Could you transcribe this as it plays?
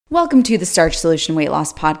Welcome to the Starch Solution Weight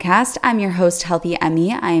Loss Podcast. I'm your host, Healthy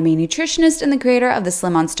Emmy. I am a nutritionist and the creator of the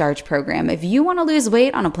Slim on Starch program. If you want to lose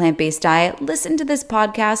weight on a plant-based diet, listen to this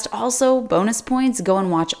podcast. Also, bonus points, go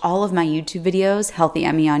and watch all of my YouTube videos, Healthy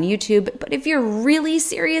Emmy on YouTube. But if you're really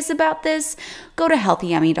serious about this, go to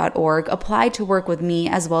healthyemmy.org, apply to work with me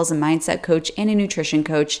as well as a mindset coach and a nutrition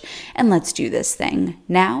coach, and let's do this thing.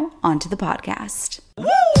 Now, on to the podcast. Woo!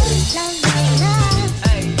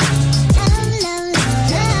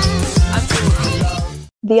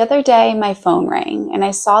 The other day, my phone rang and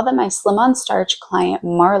I saw that my Slim on Starch client,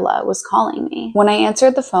 Marla, was calling me. When I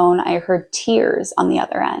answered the phone, I heard tears on the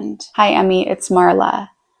other end. Hi, Emmy, it's Marla.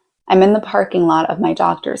 I'm in the parking lot of my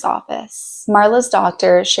doctor's office. Marla's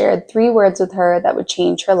doctor shared 3 words with her that would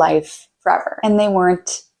change her life forever. And they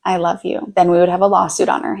weren't, I love you. Then we would have a lawsuit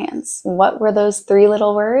on our hands. What were those 3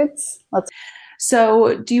 little words?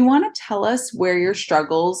 So do you want to tell us where your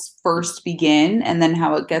struggles first begin and then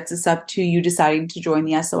how it gets us up to you deciding to join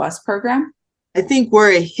the SOS program? I think where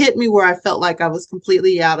it hit me, where I felt like I was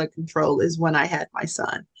completely out of control, is when I had my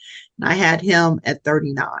son. And I had him at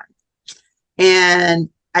 39. And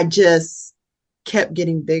I just kept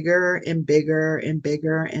getting bigger and bigger and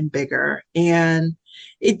bigger and bigger. And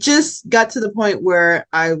it just got to the point where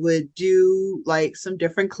I would do like some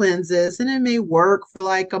different cleanses and it may work for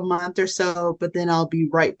like a month or so, but then I'll be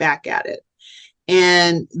right back at it.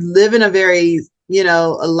 And live in a very,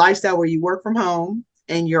 a lifestyle where you work from home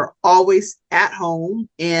and you're always at home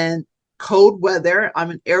in cold weather.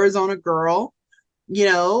 I'm an Arizona girl,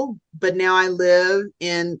 but now I live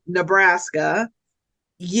in Nebraska.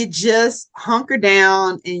 You just hunker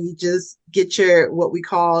down and you just get your, what we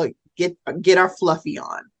call get our fluffy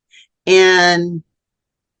on. And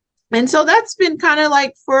so that's been kind of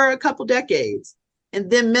like for a couple decades. And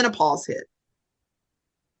then menopause hit.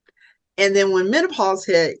 And then when menopause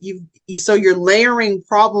hit, so you're layering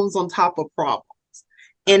problems on top of problems.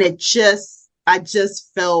 And I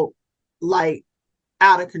just felt like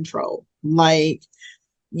out of control. Like,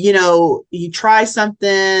 you try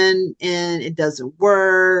something and it doesn't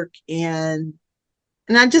work. And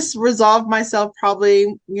I just resolved myself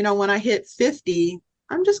probably, when I hit 50,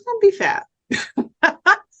 I'm just going to be fat.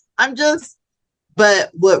 But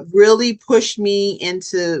what really pushed me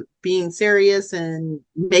into being serious and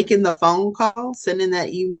making the phone call, sending that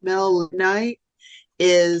email at night,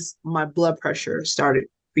 is my blood pressure started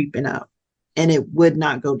creeping up and it would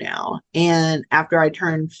not go down. And after I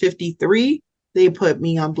turned 53, they put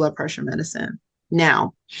me on blood pressure medicine.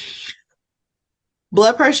 Now,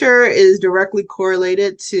 blood pressure is directly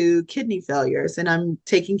correlated to kidney failures. And I'm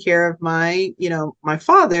taking care of my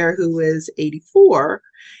father, who is 84,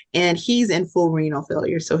 and he's in full renal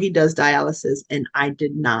failure. So he does dialysis. And I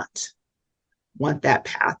did not want that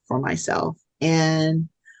path for myself. And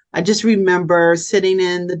I just remember sitting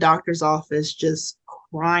in the doctor's office, just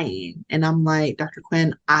crying. And I'm like, Dr.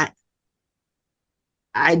 Quinn, I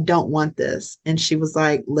don't want this. And she was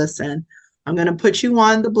like, listen, I'm going to put you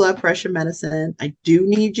on the blood pressure medicine. I do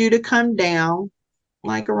need you to come down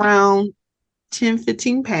like around 10,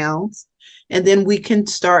 15 pounds. And then we can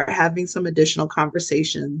start having some additional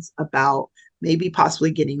conversations about maybe possibly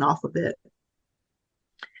getting off of it.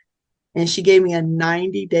 And she gave me a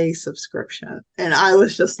 90-day subscription. And I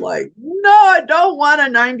was just like, no, I don't want a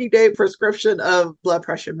 90-day prescription of blood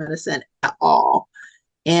pressure medicine at all.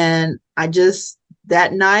 And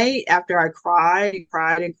that night after I cried,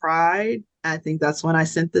 I think that's when I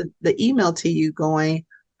sent the email to you going,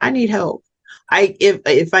 I need help.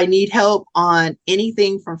 If I need help on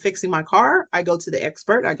anything from fixing my car, I go to the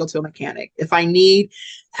expert, I go to a mechanic. If I need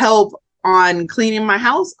help on cleaning my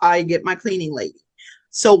house, I get my cleaning lady.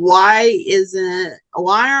 So why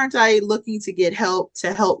aren't I looking to get help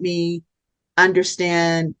to help me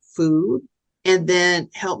understand food and then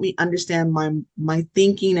help me understand my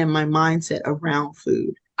thinking and my mindset around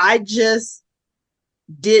food? I just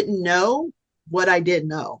didn't know what I didn't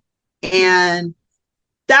know. And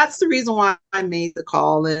that's the reason why I made the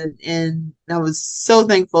call. And I was so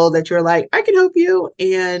thankful that you're like, I can help you.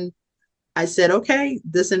 And I said, okay,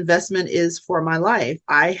 this investment is for my life.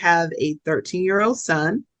 I have a 13-year-old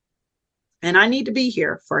son and I need to be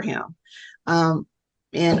here for him.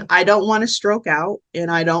 And I don't want to stroke out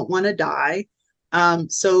and I don't want to die.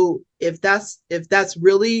 So if that's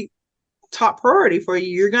really top priority for you,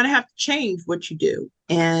 you're going to have to change what you do.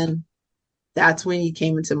 And that's when you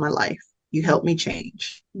came into my life. You helped me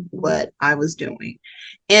change what I was doing.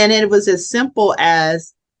 And it was as simple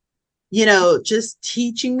as, just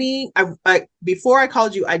teaching me. Before I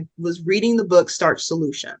called you, I was reading the book Starch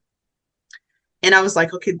Solution. And I was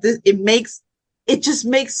like, okay, it just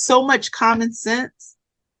makes so much common sense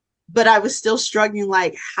but I was still struggling.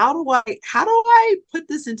 Like, how do I put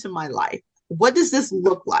this into my life? What does this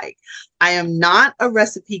look like? I am not a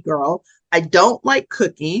recipe girl. I don't like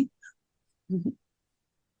cooking.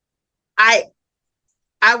 I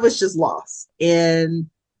I was just lost, and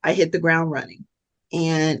I hit the ground running,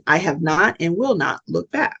 and I have not and will not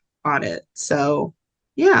look back on it. So,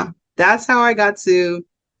 yeah, that's how I got to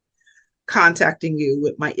contacting you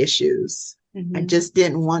with my issues. I Mhm. just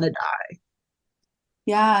didn't want to die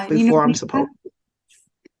Yeah, before I'm supposed.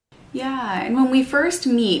 yeah, and when we first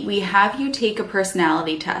meet, we have you take a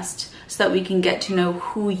personality test so that we can get to know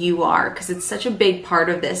who you are, because it's such a big part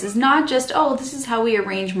of this. It's not just, oh, this is how we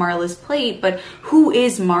arrange Marla's plate, but who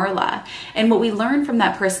is Marla? And what we learned from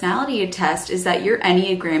that personality test is that your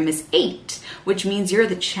Enneagram is 8, which means you're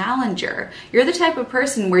the challenger. You're the type of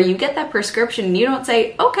person where you get that prescription and you don't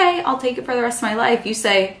say, okay, I'll take it for the rest of my life. You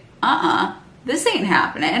say, this ain't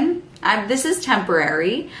happening. This is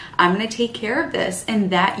temporary. I'm going to take care of this. And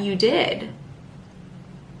that you did.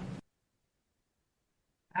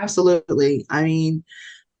 Absolutely. I mean,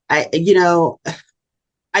 I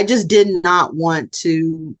just did not want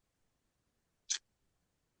to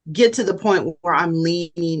get to the point where I'm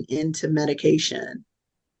leaning into medication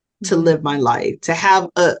to Mhm. live my life, to have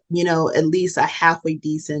at least a halfway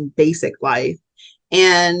decent basic life.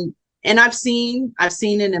 And I've seen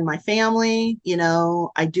it in my family.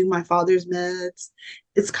 I do my father's meds.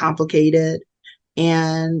 It's complicated.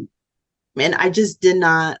 And I just did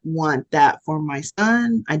not want that for my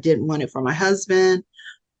son. I didn't want it for my husband.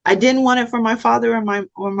 I didn't want it for my father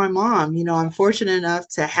or my mom. I'm fortunate enough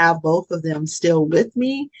to have both of them still with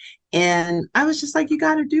me. And I was just like, you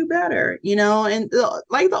got to do better, and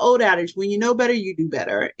like the old adage, when you know better, you do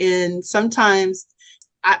better. And sometimes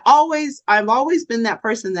I've always been that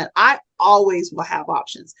person that I always will have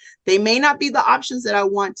options. They may not be the options that I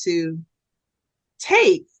want to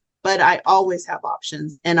take, but I always have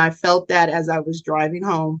options. And I felt that as I was driving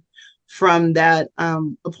home from that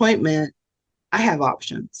appointment, I have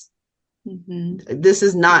options. Mhm. This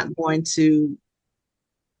is not going to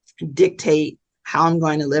dictate how I'm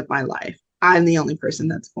going to live my life. I'm the only person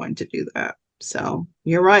that's going to do that. So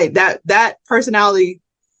you're right. That personality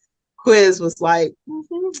quiz was like,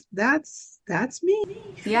 that's me.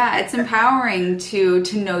 Yeah, it's empowering to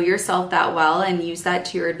know yourself that well and use that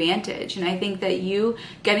to your advantage. And I think that you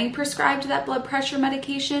getting prescribed that blood pressure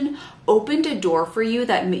medication opened a door for you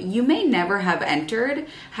that you may never have entered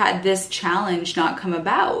had this challenge not come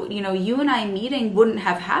about. You and I meeting wouldn't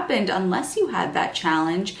have happened unless you had that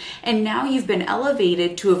challenge. And now you've been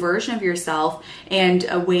elevated to a version of yourself and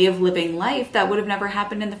a way of living life that would have never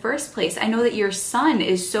happened in the first place. I know that your son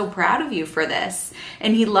is so proud of you for this,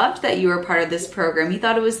 and he loved that you were part of this program. He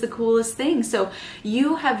thought it was the coolest thing. So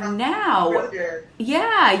you have now,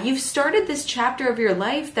 yeah, you've started this chapter of your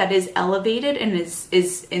life that is elevated and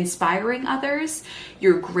is inspiring others.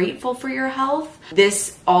 You're grateful for your health.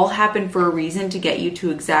 This all happened for a reason, to get you to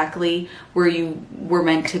exactly where you were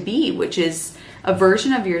meant to be, which is a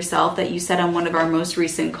version of yourself that you said on one of our most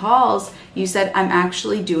recent calls. You said, I'm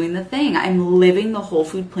actually doing the thing. I'm living the whole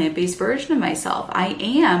food plant-based version of myself. I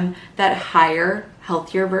am that higher,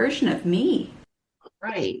 healthier version of me.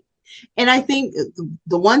 Right. And I think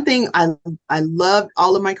the one thing I loved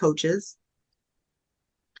all of my coaches.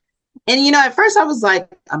 And at first I was like,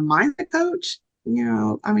 a mindset coach,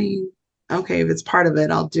 I mean, okay, if it's part of it,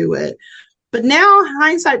 I'll do it. But now,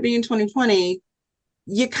 hindsight being 2020,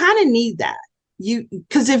 you kind of need that.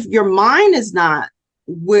 Because if your mind is not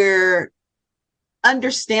where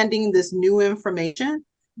understanding this new information,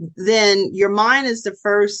 then your mind is the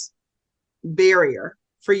first barrier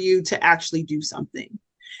for you to actually do something.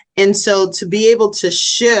 And so to be able to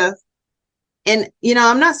shift, and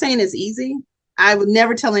I'm not saying it's easy. I would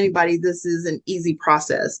never tell anybody this is an easy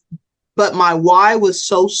process, but my why was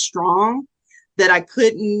so strong that I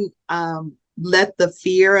couldn't let the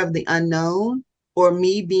fear of the unknown or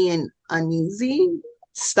me being uneasy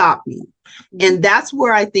stop me. And that's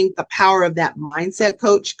where I think the power of that mindset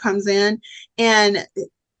coach comes in. And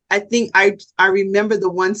I think I remember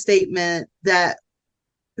the one statement that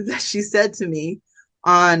she said to me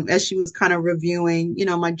as she was kind of reviewing,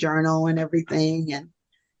 my journal and everything.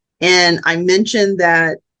 And I mentioned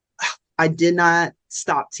that I did not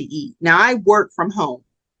stop to eat. Now I work from home.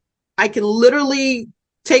 I can literally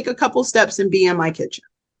take a couple steps and be in my kitchen.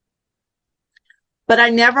 But I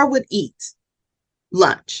never would eat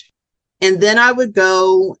lunch. And then I would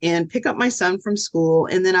go and pick up my son from school.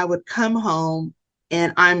 And then I would come home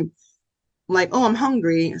and I'm like, oh, I'm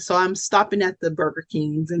hungry. So I'm stopping at the Burger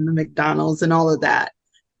Kings and the McDonald's and all of that.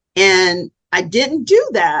 And I didn't do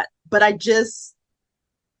that, but I just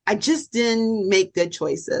I just didn't make good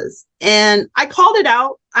choices. And I called it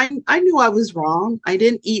out. I knew I was wrong. I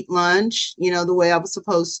didn't eat lunch, the way I was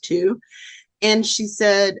supposed to. And she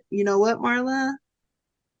said, you know what, Marla?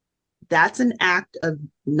 That's an act of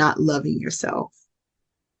not loving yourself.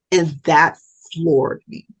 And that floored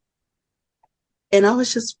me. And I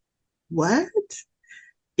was just, what?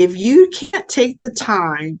 If you can't take the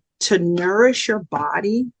time to nourish your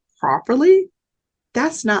body properly,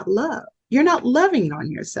 that's not love. You're not loving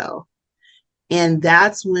on yourself. And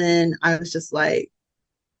that's when I was just like,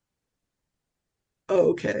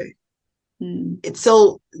 okay.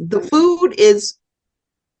 So the food is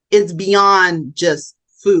beyond just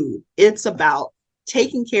food. It's about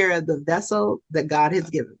taking care of the vessel that God has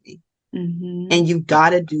given me. Mm-hmm. And you've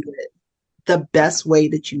got to do it the best way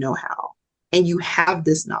that you know how. And you have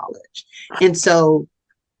this knowledge. And so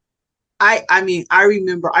I mean, I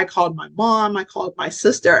remember I called my mom, I called my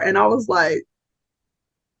sister, and I was like,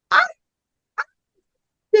 I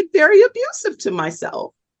been very abusive to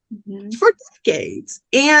myself for decades.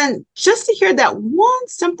 And just to hear that one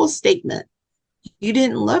simple statement, you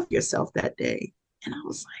didn't love yourself that day. And I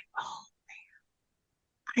was like, oh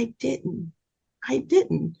man, I didn't. I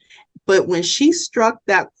didn't. But when she struck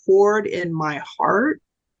that chord in my heart,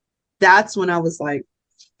 that's when I was like,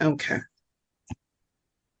 okay,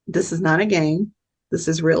 this is not a game. This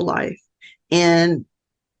is real life. And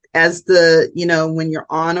as when you're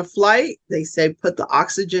on a flight, they say put the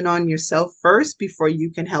oxygen on yourself first before you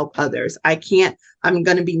can help others. I'm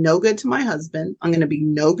going to be no good to my husband. I'm going to be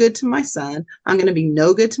no good to my son. I'm going to be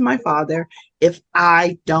no good to my father if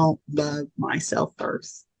I don't love myself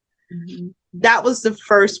first. Mm-hmm. That was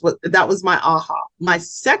that was my aha. My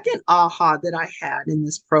second aha that I had in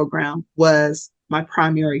this program was my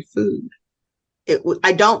primary food.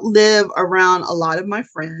 I don't live around a lot of my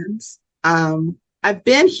friends. I've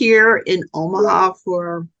been here in Omaha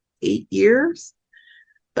for 8 years,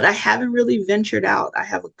 but I haven't really ventured out. I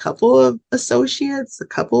have a couple of associates, a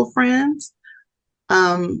couple of friends.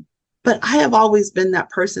 But I have always been that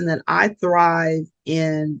person that I thrive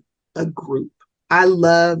in a group. I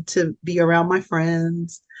love to be around my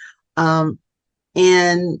friends. And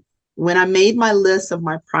when I made my list of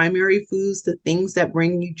my primary foods, the things that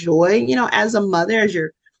bring you joy, as a mother, as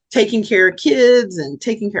you're taking care of kids and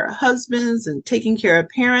taking care of husbands and taking care of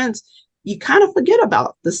parents, you kind of forget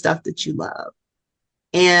about the stuff that you love.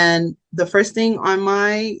 And the first thing on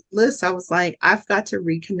my list, I was like, I've got to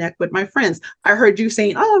reconnect with my friends. I heard you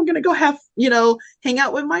saying, oh, I'm going to go hang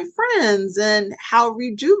out with my friends, and how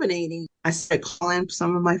rejuvenating. I started calling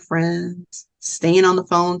some of my friends, staying on the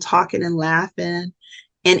phone, talking and laughing,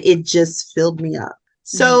 and it just filled me up.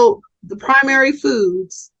 So the primary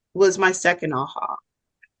foods was my second aha.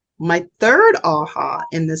 My third aha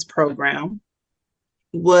in this program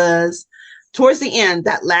was towards the end,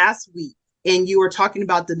 that last week, and you were talking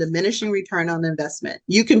about the diminishing return on investment.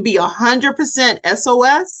 You can be 100%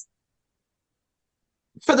 SOS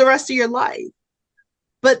for the rest of your life.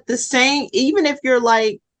 But the same, even if you're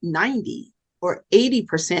like 90 or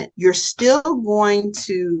 80%, you're still going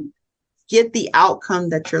to get the outcome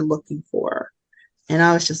that you're looking for. And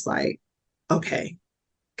I was just like, okay.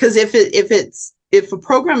 Because if a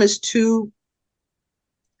program is too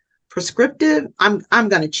prescriptive, I'm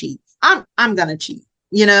gonna cheat. I'm gonna cheat,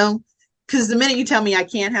 because the minute you tell me I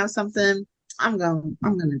can't have something, I'm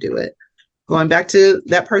gonna do it. Going back to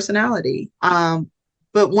that personality.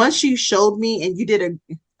 But once you showed me, and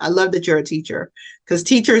I love that you're a teacher, because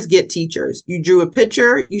teachers get teachers. You drew a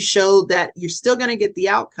picture, you showed that you're still gonna get the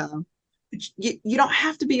outcome. You don't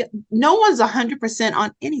have to be, no one's 100%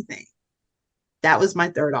 on anything. That was my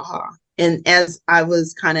third aha. And as I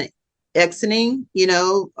was kind of exiting,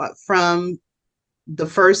 from the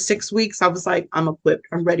first 6 weeks, I was like, I'm equipped,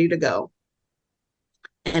 I'm ready to go.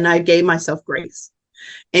 And I gave myself grace.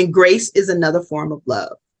 And grace is another form of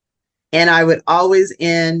love. And I would always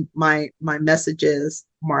end my messages,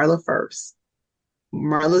 Marla first.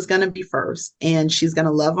 Marla's going to be first, and she's going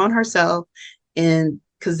to love on herself, and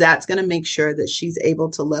because that's going to make sure that she's able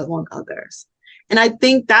to love on others. And I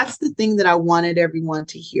think that's the thing that I wanted everyone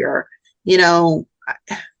to hear. When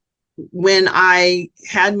I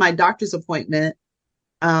had my doctor's appointment,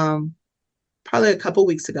 probably a couple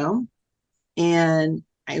weeks ago, and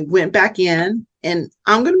I went back in, and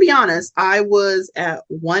I'm going to be honest, I was at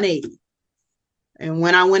 180. And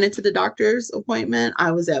when I went into the doctor's appointment,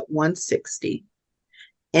 I was at 160.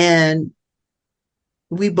 And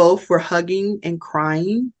we both were hugging and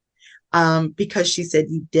crying, because she said,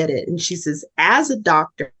 you did it. And she says, as a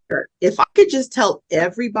doctor, if I could just tell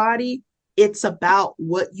everybody it's about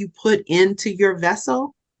what you put into your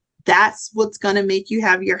vessel, that's what's going to make you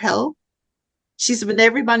have your health. She said, but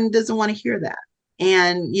everybody doesn't want to hear that.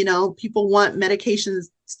 And, people want medications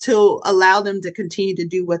to allow them to continue to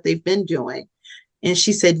do what they've been doing. And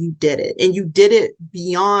she said, you did it. And you did it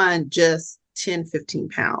beyond just 10, 15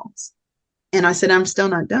 pounds. And I said, I'm still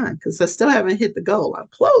not done because I still haven't hit the goal. I'm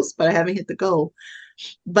close, but I haven't hit the goal.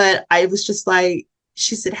 But I was just like,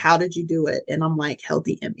 she said, how did you do it? And I'm like,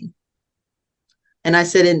 Healthy Emmy. And I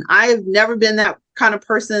said, and I've never been that kind of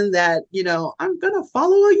person that, I'm going to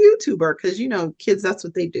follow a YouTuber because, kids, that's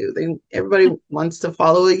what they do. Everybody wants to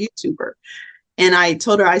follow a YouTuber. And I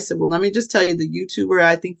told her, I said, well, let me just tell you the YouTuber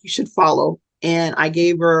I think you should follow. And I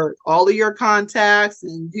gave her all of your contacts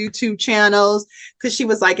and YouTube channels because she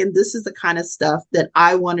was like, and this is the kind of stuff that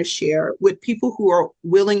I want to share with people who are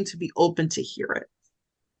willing to be open to hear it.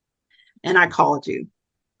 And I called you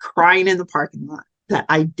crying in the parking lot that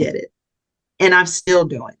I did it. And I'm still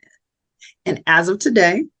doing it. And as of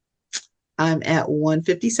today, I'm at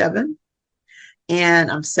 157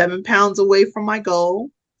 and I'm 7 pounds away from my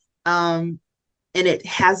goal. And it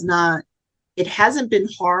hasn't been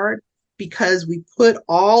hard because we put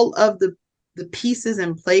all of the pieces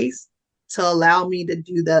in place to allow me to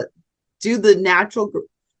do the natural,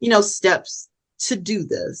 steps to do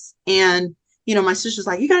this. And, my sister's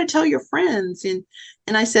like, you got to tell your friends. And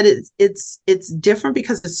I said, it's different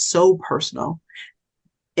because it's so personal.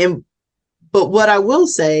 But what I will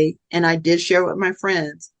say, and I did share with my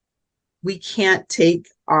friends, we can't take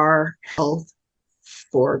our health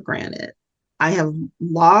for granted. I have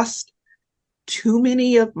lost too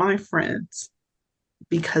many of my friends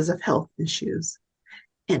because of health issues.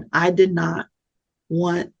 And I did not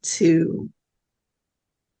want to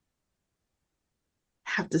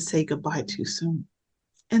have to say goodbye too soon.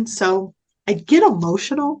 And so I get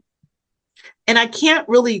emotional and I can't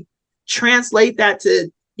really translate that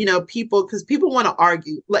to, people because people want to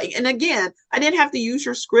argue. And again, I didn't have to use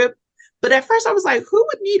your script, but at first I was like, who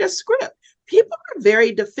would need a script? People are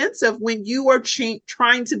very defensive when you are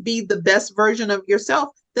trying to be the best version of yourself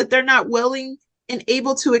that they're not willing and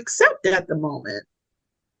able to accept at the moment.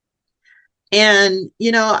 And,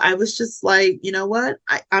 I was just like, you know what?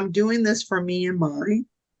 I'm doing this for me and mine.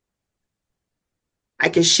 I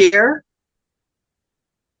can share,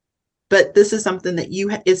 but this is something that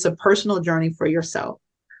it's a personal journey for yourself.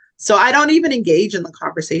 So I don't even engage in the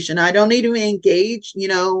conversation. I don't even engage.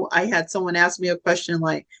 I had someone ask me a question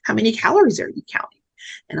like, how many calories are you counting?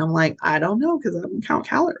 And I'm like, I don't know because I don't count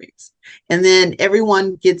calories. And then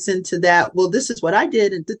everyone gets into that. Well, this is what I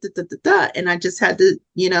did. And And I just had to,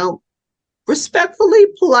 respectfully,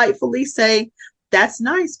 politely say, that's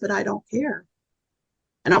nice, but I don't care.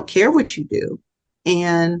 I don't care what you do.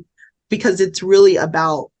 And because it's really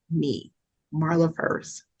about me, Marla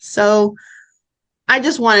first. So I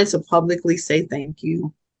just wanted to publicly say thank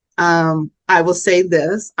you. I will say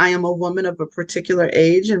this, I am a woman of a particular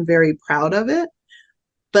age and very proud of it,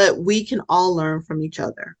 but we can all learn from each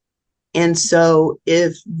other. And so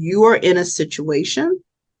if you are in a situation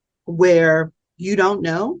where you don't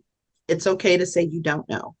know, it's okay to say you don't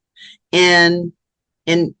know. And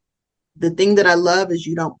the thing that I love is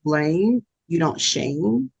you don't blame, you don't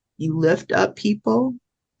shame, you lift up people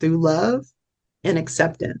through love and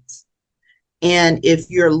acceptance. And if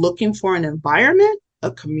you're looking for an environment,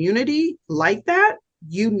 a community like that,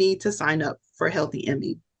 you need to sign up for Healthy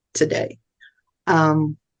Emmy today.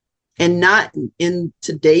 And not in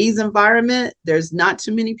today's environment, there's not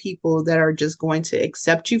too many people that are just going to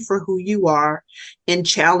accept you for who you are and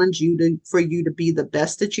challenge you for you to be the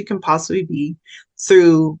best that you can possibly be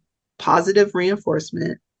through positive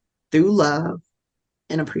reinforcement, through love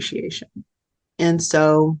and appreciation. And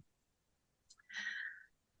so,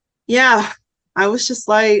 yeah, I was just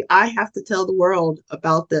like, I have to tell the world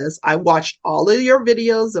about this. I watched all of your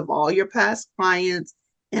videos of all your past clients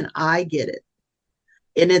and I get it.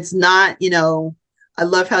 And it's not, I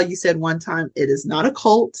love how you said one time, it is not a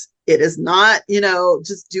cult. It is not,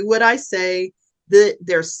 just do what I say.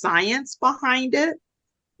 There's science behind it.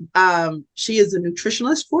 She is a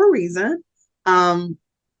nutritionist for a reason. But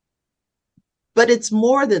it's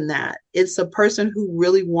more than that. It's a person who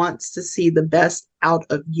really wants to see the best out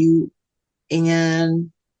of you.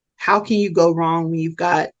 And how can you go wrong when you've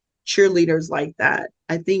got cheerleaders like that?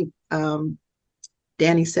 I think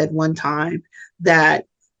Danny said one time that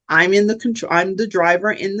I'm in the control, I'm the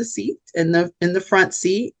driver in the seat, in the front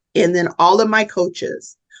seat, and then all of my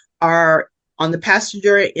coaches are on the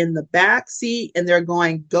passenger in the back seat, and they're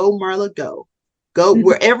going, go Marla, go. Go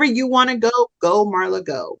wherever you want to go Marla,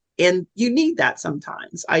 go. And you need that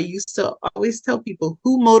sometimes. I used to always tell people,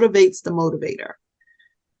 who motivates the motivator?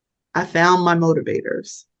 I found my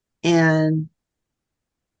motivators, and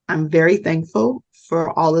I'm very thankful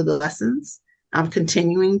for all of the lessons I'm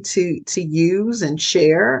continuing to use and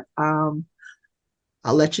share. I'll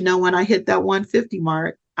let you know when I hit that 150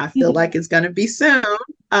 mark. I feel like it's going to be soon.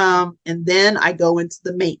 And then I go into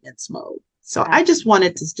the maintenance mode. So I just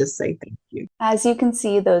wanted to just say thank you. As you can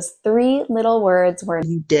see, those 3 little words were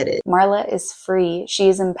you did it. Marla is free. She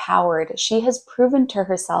is empowered. She has proven to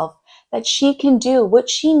herself that she can do what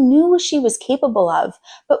she knew she was capable of,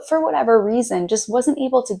 but for whatever reason, just wasn't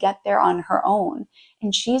able to get there on her own.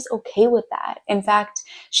 And she's okay with that. In fact,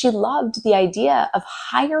 she loved the idea of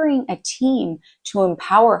hiring a team to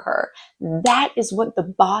empower her. That is what the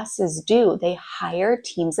bosses do. They hire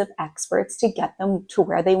teams of experts to get them to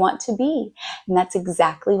where they want to be. And that's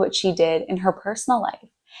exactly what she did in her personal life.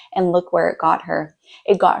 And look where it got her.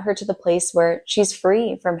 It got her to the place where she's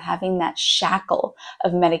free from having that shackle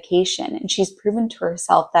of medication. And she's proven to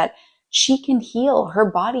herself that she can heal. Her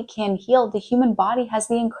body can heal. The human body has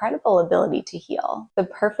the incredible ability to heal. The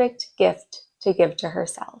perfect gift to give to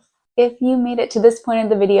herself. If you made it to this point of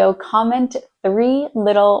the video, comment 3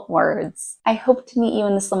 little words. I hope to meet you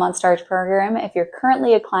in the Slim on Starch program. If you're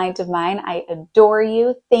currently a client of mine, I adore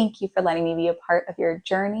you. Thank you for letting me be a part of your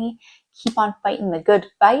journey. Keep on fighting the good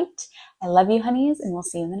fight. I love you, honeys, and we'll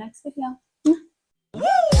see you in the next video.